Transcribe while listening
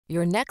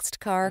Your next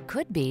car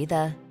could be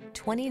the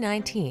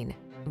 2019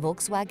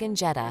 Volkswagen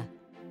Jetta.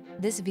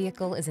 This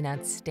vehicle is an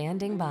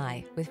outstanding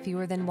buy with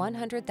fewer than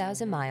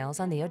 100,000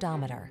 miles on the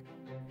odometer.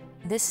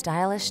 This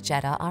stylish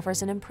Jetta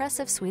offers an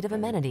impressive suite of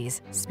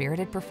amenities,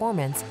 spirited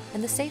performance,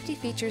 and the safety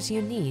features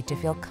you need to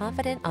feel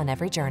confident on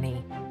every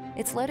journey.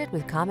 It's loaded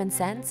with common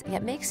sense,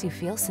 yet makes you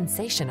feel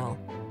sensational.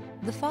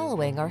 The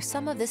following are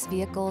some of this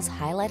vehicle's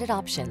highlighted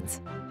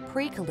options: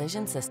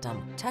 pre-collision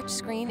system,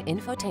 touchscreen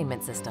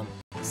infotainment system,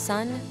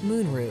 sun,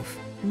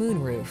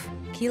 moonroof,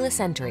 keyless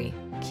entry,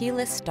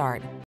 keyless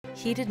start,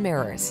 heated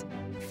mirrors,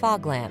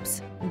 fog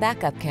lamps,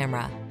 backup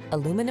camera,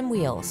 aluminum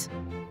wheels.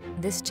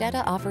 This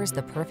Jetta offers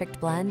the perfect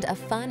blend of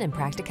fun and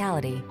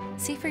practicality.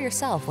 See for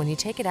yourself when you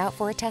take it out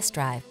for a test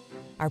drive.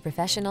 Our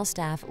professional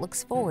staff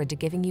looks forward to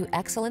giving you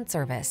excellent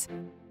service.